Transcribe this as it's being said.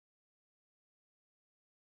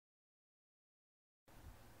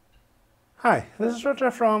Hi, this is Roger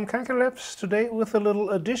from Labs today with a little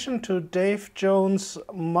addition to Dave Jones'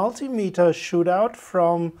 multimeter shootout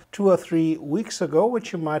from 2 or 3 weeks ago,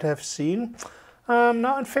 which you might have seen.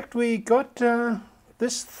 Now, in fact, we got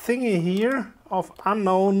this thingy here of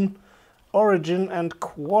unknown origin and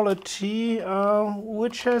quality, where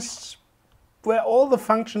all the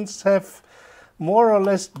functions have more or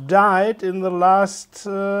less died in the last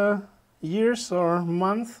years or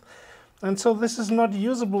month. And so this is not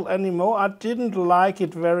usable anymore. I didn't like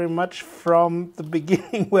it very much from the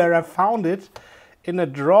beginning where I found it in a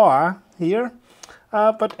drawer here.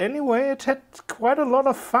 But anyway, it had quite a lot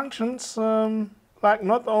of functions, like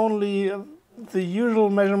not only the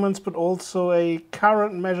usual measurements, but also a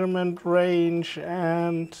current measurement range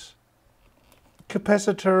and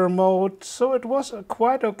capacitor mode. So it was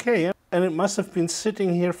quite okay. And it must have been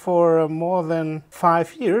sitting here for more than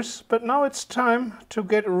 5 years. But now it's time to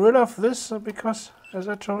get rid of this because, as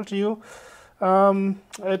I told you,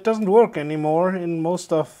 it doesn't work anymore in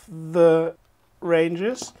most of the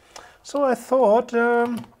ranges. So I thought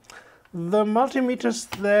the multimeters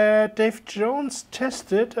that Dave Jones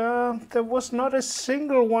tested, there was not a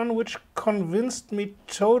single one which convinced me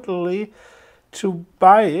totally to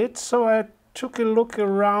buy it. So I took a look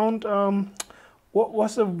around what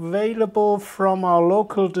was available from our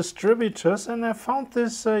local distributors, and I found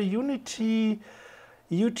this Uni-T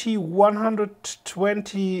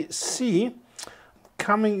UT120C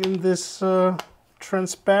coming in this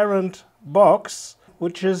transparent box,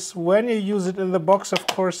 which is, when you use it in the box, of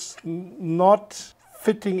course, not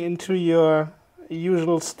fitting into your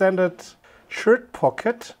usual standard shirt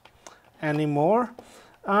pocket anymore.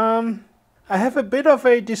 I have a bit of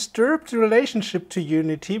a disturbed relationship to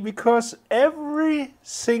Uni-T because every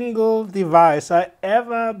single device I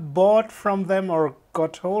ever bought from them or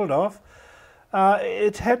got hold of,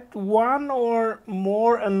 it had one or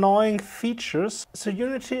more annoying features. So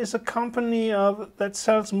Uni-T is a company that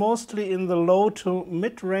sells mostly in the low to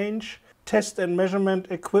mid-range test and measurement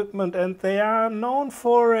equipment, and they are known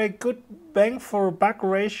for a good bang for buck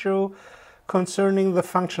ratio concerning the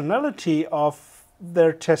functionality of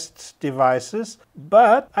their test devices.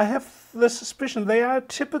 But I have the suspicion they are a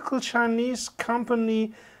typical Chinese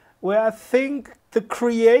company where I think the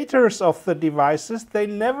creators of the devices, they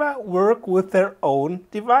never work with their own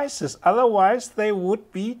devices. Otherwise they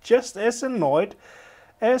would be just as annoyed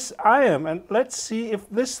as I am. And let's see if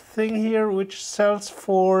this thing here, which sells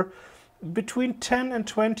for between 10 and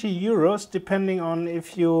 20 euros, depending on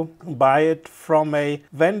if you buy it from a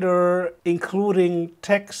vendor including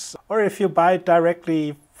tax, or if you buy it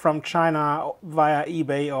directly from China via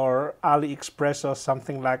eBay or AliExpress or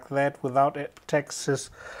something like that without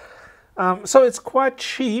taxes. So it's quite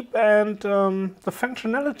cheap, and the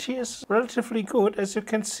functionality is relatively good. As you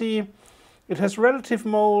can see, it has relative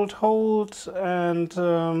mold, hold, and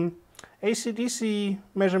AC/DC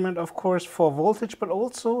measurement, of course, for voltage, but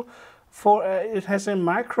also for it has a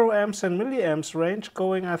microamps and milliamps range,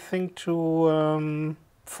 going I think to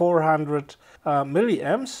 400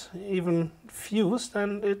 milliamps, even fused,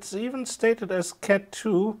 and it's even stated as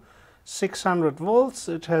Cat2 600 volts.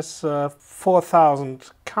 It has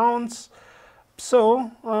 4000 counts,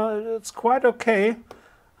 so it's quite okay.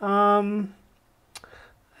 And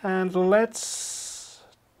let's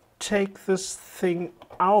take this thing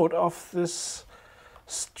out of this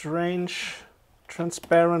strange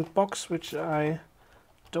transparent box, which I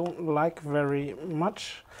don't like very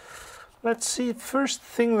much. Let's see, first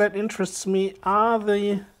thing that interests me are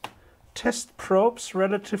the test probes,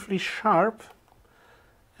 relatively sharp,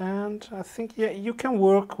 and I think, yeah, you can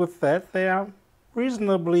work with that. They are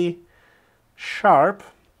reasonably sharp.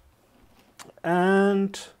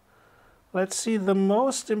 And let's see, the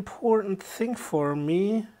most important thing for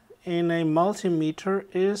me in a multimeter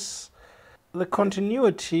is the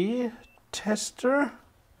continuity tester.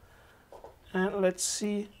 And let's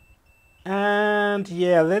see, and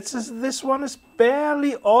yeah, this one is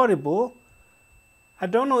barely audible. I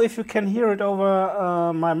don't know if you can hear it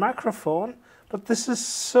over my microphone, but this is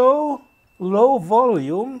so low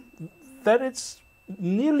volume that it's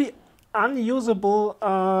nearly unusable.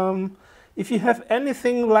 If you have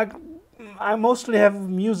anything like, I mostly have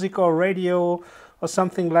music or radio or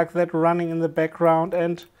something like that running in the background,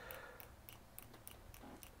 and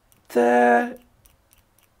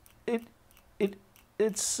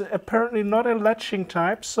it's apparently not a latching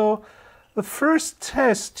type. So the first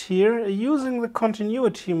test here, using the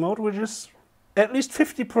continuity mode, which is at least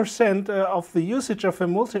 50% of the usage of a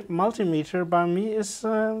multimeter by me, is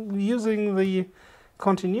using the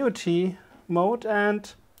continuity mode,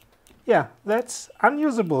 and yeah, that's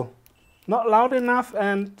unusable, not loud enough,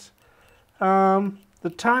 and the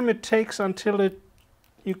time it takes until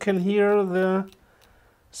you can hear the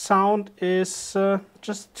sound is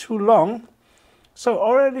just too long. So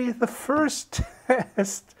already the first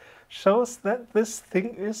test shows that this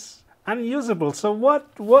thing is unusable. So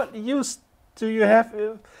what use do you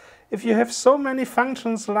have if you have so many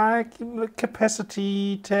functions like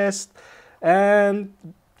capacity test and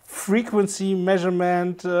frequency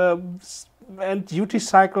measurement and duty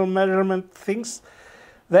cycle measurement, things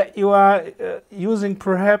that you are using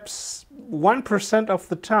perhaps 1% of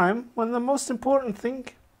the time, when the most important thing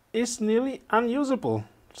is nearly unusable.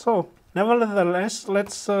 So nevertheless,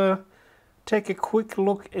 let's take a quick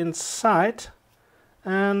look inside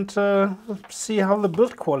and see how the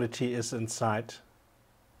build quality is inside.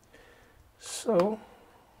 So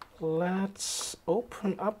let's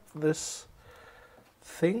open up this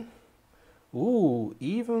thing. Ooh,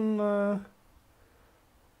 even a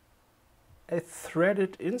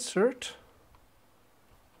threaded insert.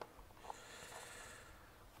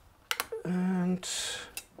 And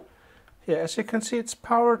yeah, as you can see, it's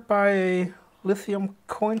powered by a lithium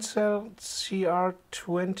coin cell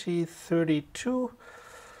CR2032.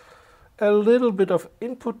 A little bit of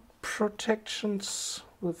input protections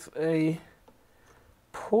with a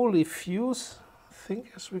polyfuse, I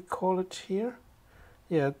think, as we call it here.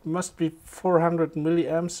 Yeah, it must be 400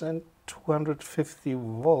 milliamps and 250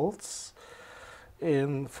 volts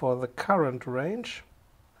for the current range.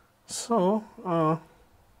 So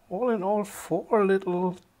all in all, 4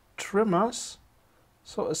 little trimmers.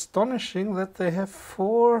 So astonishing that they have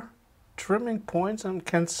 4 trimming points and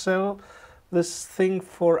can sell this thing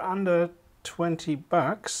for under 20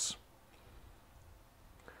 bucks.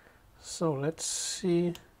 So let's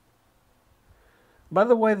see. By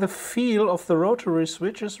the way, the feel of the rotary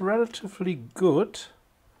switch is relatively good.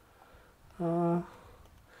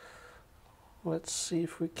 Let's see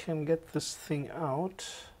if we can get this thing out.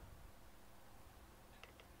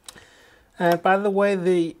 And by the way,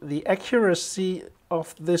 the accuracy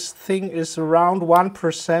of this thing is around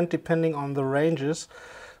 1% depending on the ranges.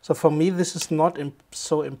 So for me, this is not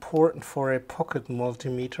so important for a pocket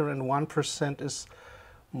multimeter, and 1% is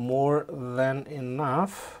more than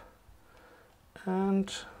enough.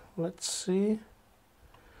 And let's see.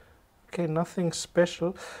 Okay, nothing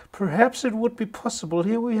special. Perhaps it would be possible.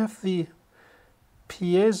 Here we have the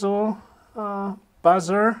piezo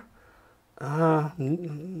buzzer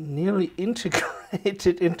nearly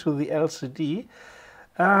integrated into the LCD.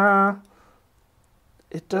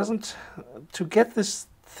 It doesn't, to get this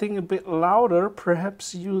thing a bit louder,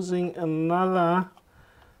 perhaps using another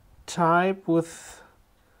type with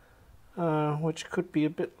which could be a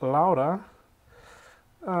bit louder.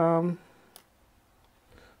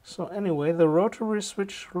 So anyway, the rotary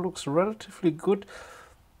switch looks relatively good.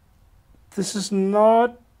 This is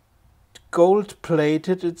not gold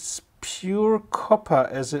plated, it's pure copper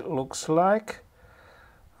as it looks like.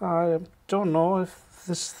 I don't know if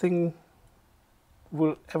this thing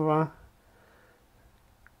will ever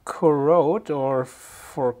corrode, or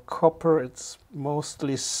for copper it's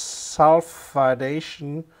mostly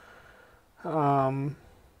sulfidation, or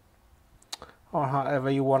however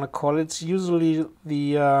you want to call it. It's usually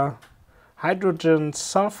the hydrogen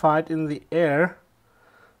sulfide in the air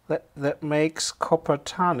that makes copper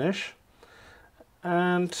tarnish.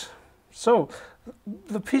 And so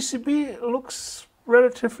the PCB looks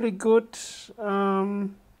relatively good. The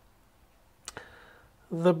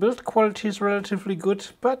build quality is relatively good,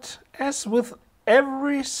 but as with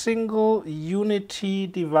every single Uni-T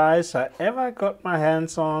device I ever got my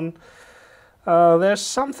hands on, there's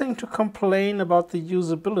something to complain about the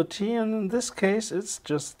usability, and in this case it's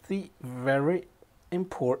just the very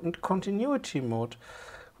important continuity mode.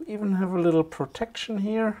 We even have a little protection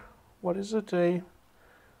here. What is it? A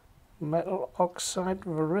metal oxide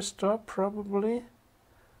varistor, probably.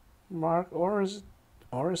 Or is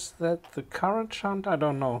that the current shunt? I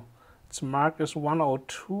don't know. It's marked as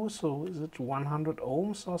 102, so is it 100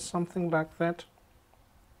 ohms or something like that?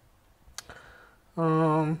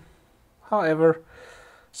 However,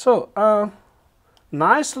 so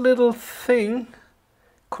nice little thing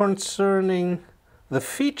concerning the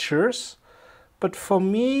features, but for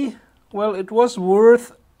me, well, it was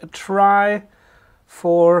worth a try.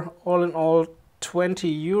 For all in all 20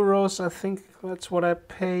 euros, I think that's what I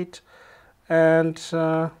paid. And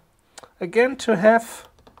again, to have,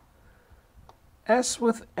 as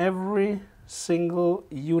with every single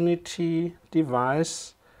Uni-T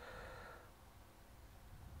device,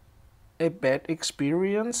 a bad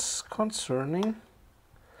experience concerning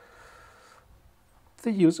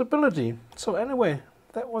the usability. So anyway,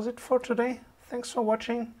 that was it for today. Thanks for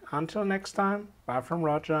watching. Until next time, bye from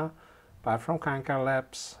Roger. Bye from Kanka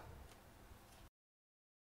Labs.